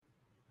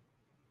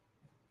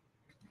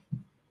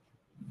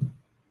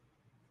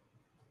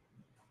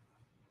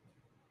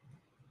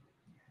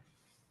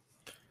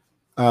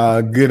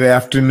Good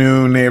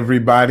afternoon,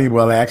 everybody.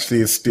 Well,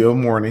 actually, it's still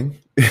morning.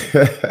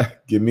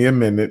 Give me a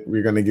minute.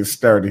 We're going to get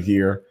started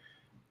here.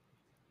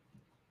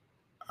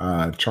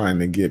 Trying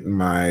to get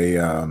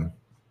my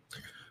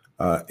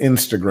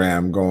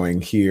Instagram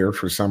going here.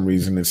 For some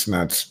reason, it's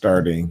not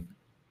starting,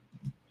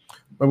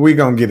 but we're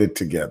going to get it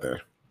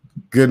together.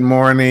 Good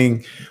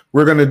morning.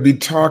 We're going to be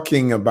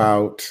talking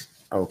about,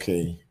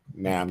 okay,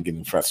 now I'm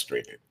getting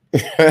frustrated.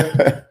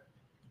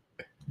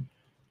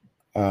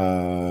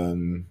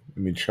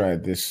 Let me try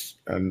this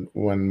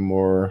one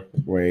more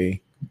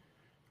way.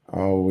 I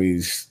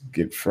always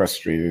get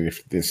frustrated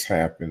if this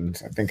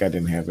happens. I think I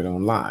didn't have it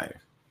on live.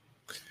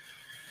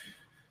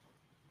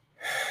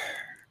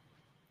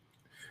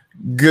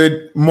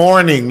 Good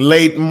morning,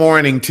 late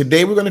morning.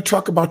 Today we're going to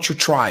talk about your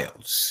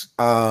trials.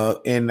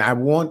 And I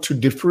want to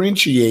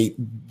differentiate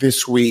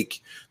this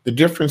week the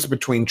difference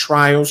between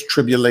trials,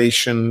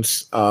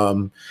 tribulations,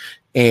 and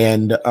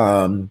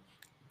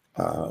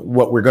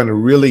what we're going to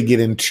really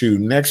get into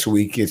next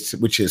week,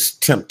 which is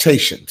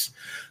temptations.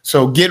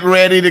 So get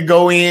ready to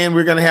go in.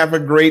 We're going to have a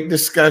great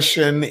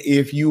discussion.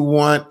 If you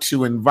want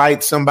to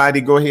invite somebody,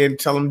 go ahead and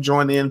tell them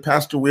join in.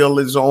 Pastor Will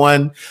is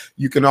on.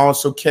 You can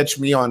also catch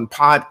me on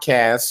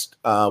podcast.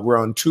 We're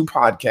on 2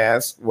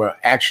 podcasts. Well,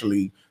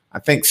 actually, I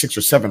think 6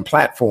 or 7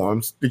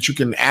 platforms that you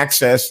can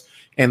access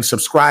and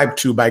subscribe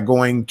to by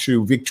going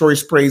to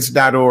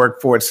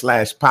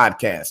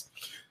victoriouspraise.org/podcast.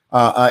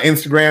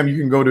 Instagram, you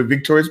can go to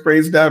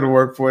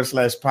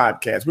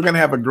victoriouspraise.org/podcast. We're going to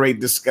have a great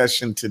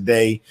discussion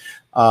today,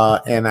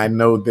 and I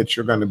know that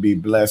you're going to be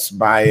blessed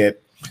by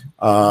it.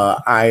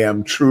 I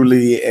am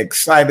truly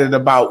excited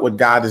about what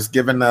God has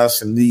given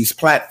us and these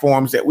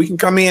platforms that we can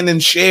come in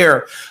and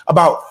share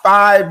about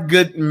 5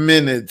 good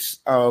minutes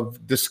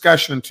of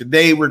discussion.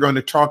 Today, we're going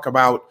to talk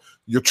about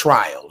your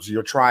trials.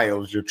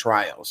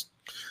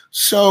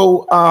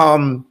 So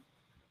on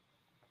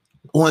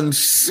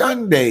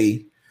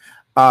Sunday,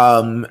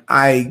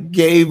 I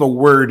gave a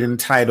word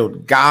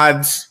entitled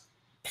God's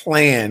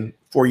Plan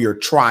for Your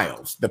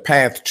Trials, the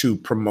Path to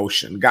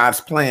Promotion. God's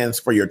plans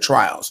for your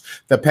trials,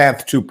 the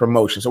path to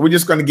promotion. So we're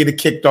just going to get it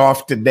kicked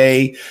off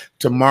today.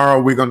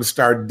 Tomorrow, we're going to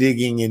start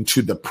digging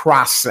into the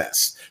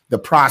process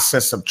of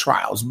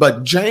trials.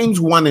 But James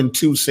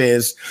 1:2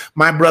 says,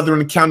 "My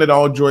brethren, count it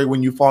all joy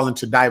when you fall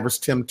into diverse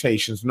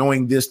temptations,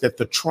 knowing this, that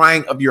the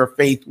trying of your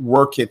faith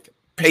worketh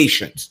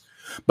patience.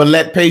 But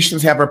let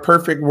patience have a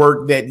perfect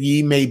work, that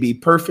ye may be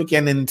perfect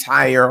and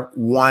entire,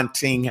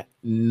 wanting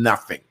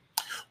nothing."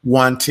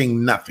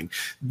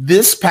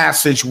 This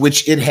passage,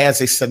 which it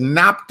has a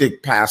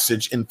synoptic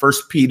passage in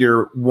 1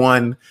 Peter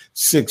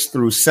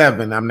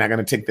 1:6-7. I'm not going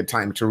to take the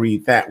time to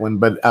read that one,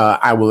 but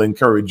I will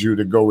encourage you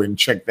to go and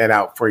check that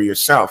out for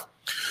yourself.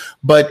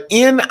 But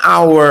in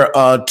our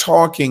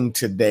talking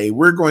today,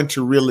 we're going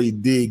to really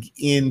dig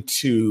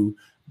into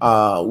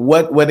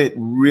what it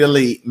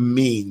really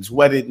means,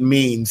 what it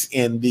means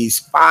in these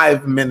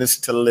 5 minutes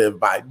to live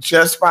by.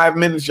 Just 5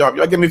 minutes, y'all. If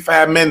y'all give me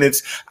 5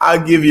 minutes,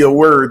 I'll give you a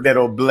word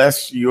that'll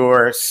bless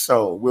your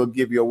soul. We'll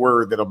give you a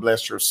word that'll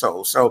bless your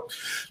soul. So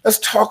let's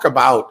talk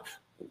about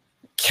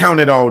count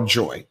it all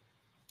joy.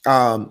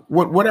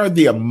 What are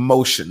the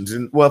emotions?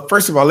 And well,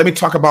 first of all, let me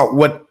talk about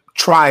what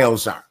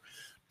trials are.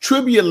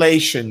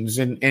 Tribulations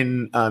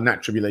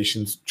not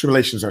tribulations.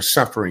 Tribulations are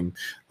suffering.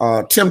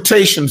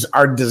 Temptations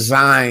are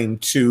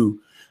designed to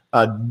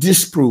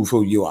disprove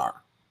who you are,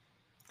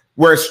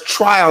 whereas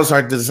trials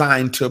are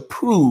designed to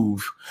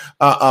prove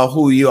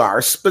who you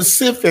are.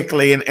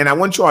 Specifically, and I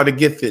want you all to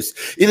get this,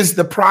 it is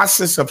the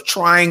process of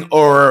trying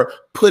or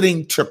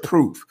putting to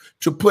proof.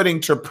 Simply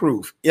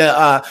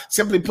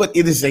put,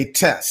 it is a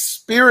test.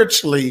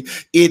 Spiritually,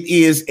 it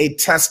is a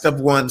test of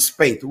one's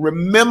faith.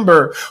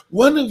 Remember,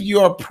 one of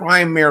your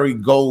primary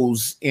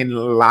goals in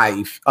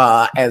life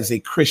as a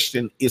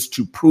Christian is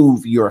to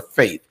prove your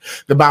faith.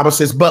 The Bible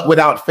says, "But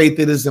without faith,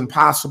 it is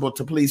impossible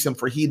to please him.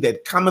 For he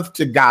that cometh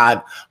to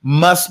God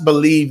must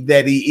believe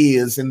that he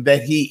is, and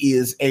that he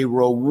is a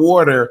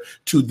rewarder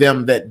to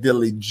them that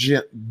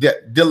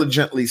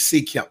diligently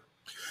seek him."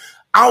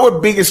 Our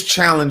biggest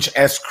challenge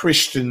as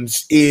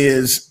Christians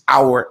is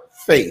our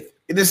faith.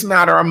 It is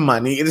not our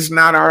money. It is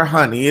not our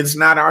honey. It's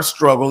not our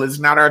struggle. It's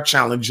not our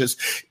challenges.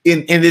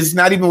 And it's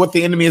not even what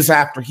the enemy is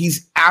after.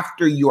 He's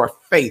after your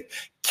faith.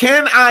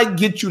 Can I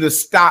get you to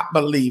stop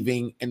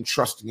believing and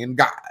trusting in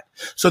God?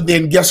 So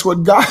then guess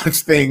what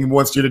God's thing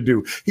wants you to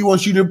do? He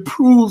wants you to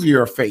prove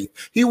your faith.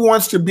 He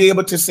wants to be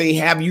able to say,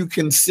 have you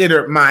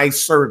considered my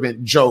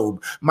servant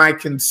Job?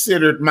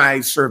 Considered my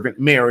servant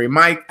Mary?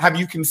 Have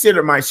you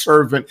considered my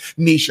servant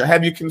Nisha?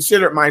 Have you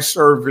considered my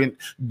servant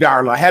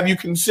Darla? Have you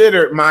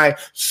considered my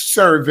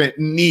servant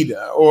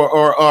Nita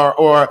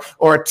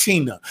or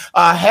Tina?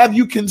 Have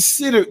you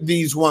considered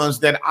these ones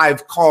that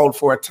I've called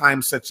for a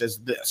time such as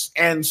this?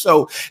 And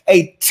so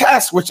a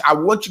test, which I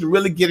want you to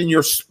really get in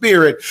your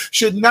spirit,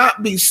 should not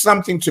not be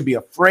something to be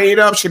afraid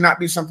of, should not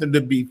be something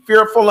to be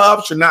fearful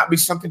of, should not be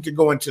something to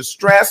go into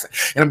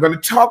stress. And I'm going to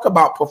talk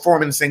about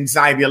performance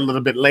anxiety a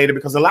little bit later,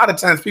 because a lot of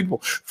times people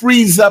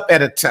freeze up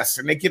at a test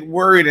and they get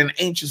worried and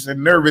anxious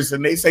and nervous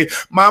and they say,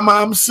 Mama,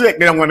 I'm sick.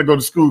 They don't want to go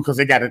to school because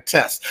they got a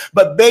test.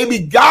 But baby,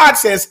 God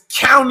says,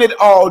 count it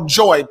all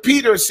joy.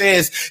 Peter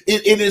says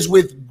it is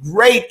with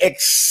great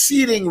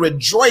exceeding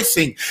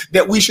rejoicing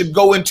that we should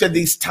go into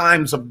these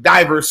times of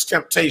diverse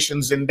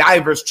temptations and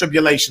diverse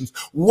tribulations.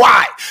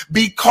 Why?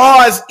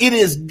 Because it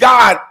is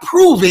God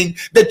proving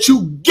that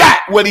you got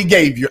what he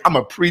gave you. I'm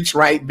going to preach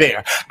right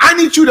there. I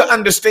need you to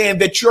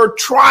understand that your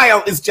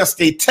trial is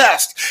just a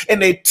test,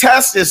 and a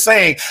test is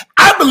saying,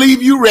 I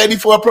believe you're ready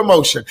for a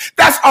promotion.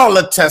 That's all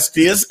a test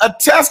is. A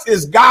test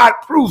is God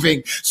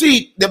proving.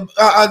 See,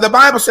 the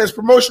Bible says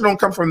promotion don't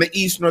come from the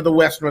east nor the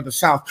west nor the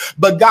south,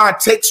 but God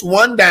takes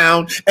one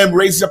down and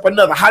raises up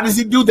another. How does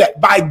he do that?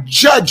 By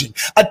judging.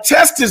 A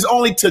test is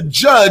only to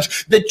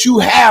judge that you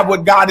have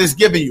what God has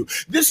given you.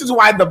 This is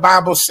why the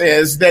Bible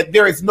says that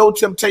there is no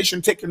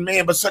temptation taken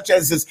man, but such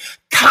as is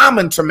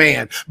common to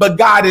man. But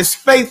God is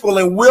faithful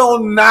and will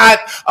not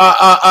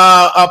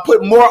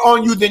put more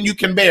on you than you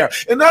can bear.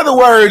 In other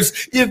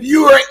words, if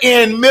you are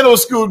in middle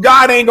school,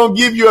 God ain't gonna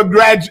give you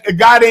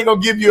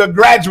a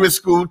graduate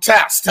school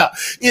test.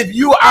 If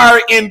you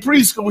are in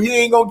preschool, he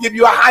ain't gonna give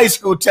you a high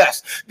school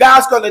test.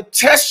 God's gonna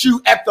test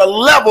you at the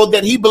level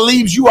that he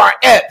believes you are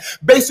at,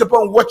 based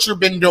upon what you've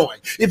been doing.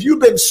 If you've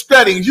been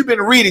studying, you've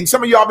been reading.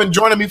 Some of y'all been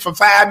joining me for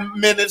 5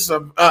 minutes to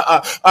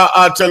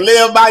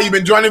live by. You've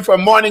been joining for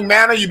morning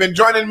manna. You've been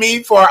joining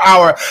me for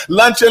our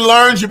lunch and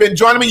learns. You've been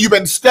joining me. You've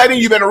been studying.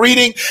 You've been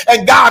reading.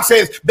 And God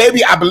says,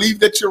 baby, I believe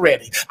that you're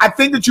ready. I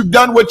think that you've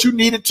done what you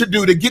needed to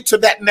do to get to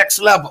that next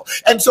level.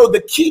 And so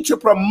the key to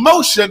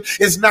promotion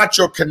is not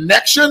your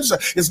connections.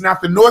 It's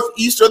not the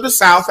northeast or the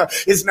south.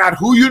 It's not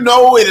who you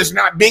know. It is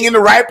not being in the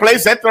right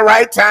place at the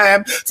right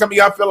time. Some of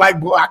y'all feel like,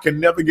 boy, I can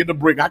never get a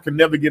break. I can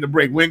never get a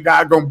break. When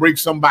God gonna break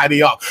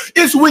somebody off?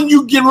 It's when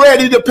you get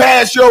ready to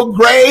pass your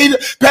grade,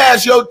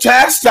 pass your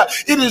test.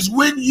 It is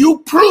when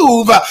you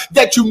prove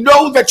that you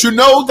know that you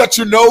know that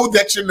you know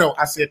that you know.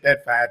 I said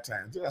that 5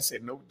 times. I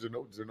said no.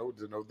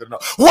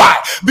 Why?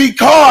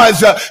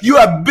 Because you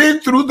have been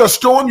through the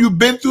storm, you've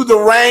been through the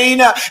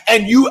rain,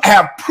 and you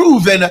have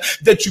proven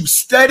that you've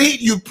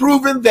studied, you've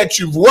proven that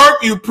you've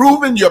worked, you've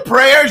proven your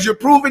prayers, you've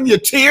proven your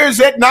tears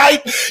at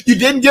night. You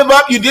didn't give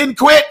up, you didn't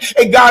quit,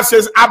 and God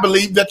says, I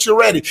believe that you're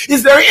ready.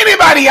 Is there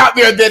anybody out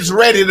there that's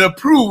ready to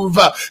prove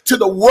to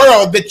the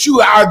world that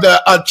you are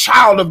a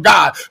child of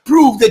God?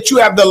 Prove that you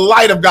have the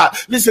light of God.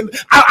 Listen,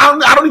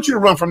 I don't need you to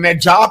run from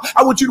that job.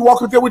 I want you to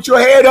walk up there with your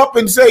head up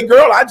and say,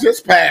 girl, I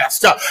just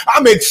passed.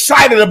 I'm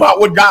excited about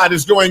what God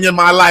is doing in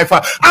my life.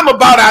 I'm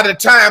about out of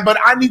time, but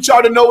I need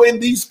y'all to know in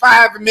these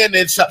 5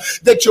 minutes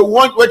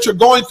that what you're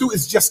going through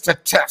is just a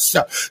test.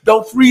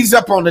 Don't freeze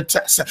up on the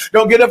test.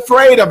 Don't get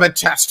afraid of a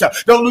test.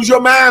 Don't lose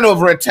your mind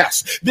over a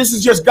test. This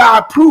is just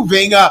God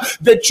proving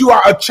that you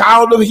are a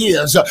child of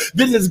his.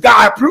 This is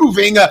God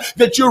proving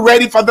that you're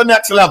ready for the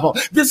next level.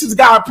 This is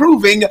God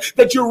proving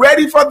that you're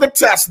ready for the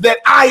test, that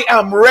I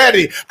am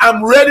ready.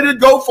 I'm ready to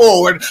go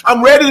forward.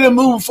 I'm ready to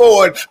move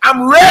forward.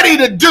 I'm ready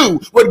to do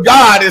what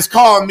God has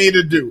called me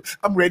to do.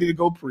 I'm ready to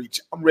go preach.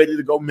 I'm ready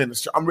to go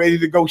minister. I'm ready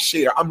to go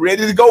share. I'm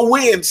ready to go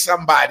win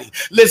somebody.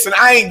 Listen,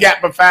 I ain't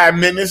got but 5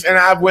 minutes and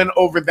I went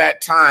over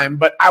that time,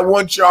 but I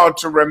want y'all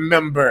to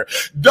remember,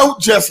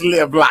 don't just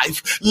live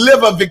life.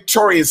 Live a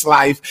victorious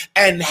life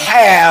and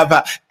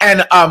have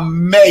an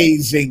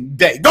amazing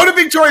day. Go to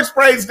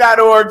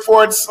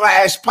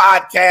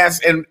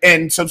victoriouspraise.org/podcast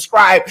and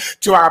subscribe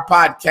to our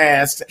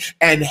podcast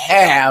and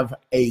have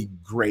a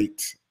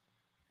great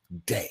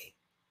day.